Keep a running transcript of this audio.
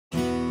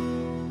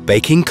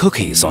baking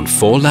cookies on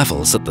 4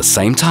 levels at the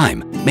same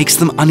time makes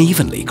them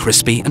unevenly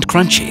crispy and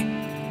crunchy?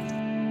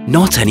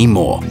 Not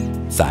anymore.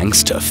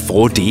 Thanks to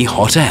 4D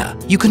Hotair,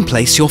 you can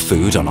place your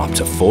food on up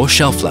to 4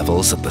 shelf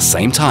levels at the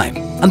same time,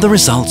 and the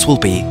results will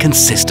be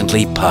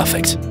consistently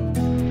perfect.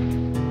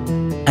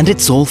 And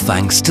it's all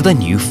thanks to the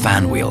new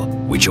fan wheel,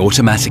 which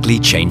automatically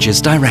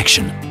changes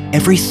direction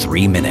every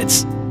 3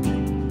 minutes.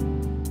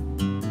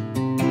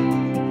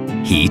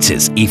 Heat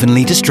is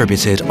evenly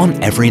distributed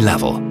on every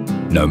level,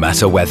 no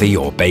matter whether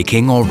you're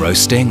baking or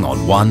roasting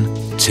on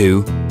 1,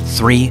 2,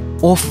 3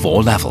 or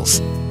 4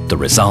 levels. The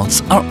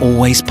results are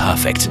always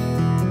perfect.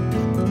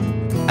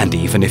 And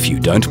even if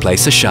you don't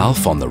place a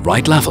shelf on the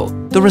right level,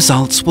 the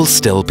results will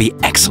still be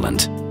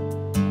excellent.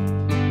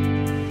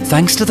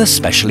 Thanks to the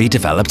specially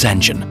developed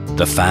engine,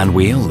 the fan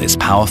wheel is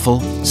powerful,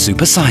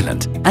 super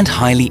silent and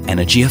highly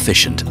energy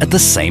efficient at the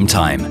same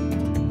time.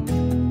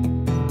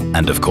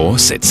 And of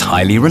course, it's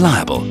highly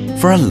reliable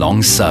for a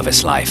long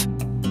service life.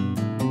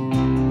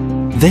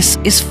 This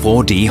is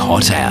 4D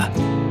Hotair,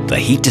 the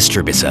heat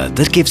distributor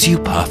that gives you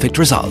perfect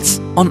results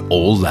on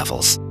all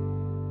levels.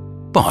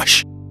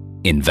 Bosch,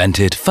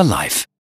 invented for life.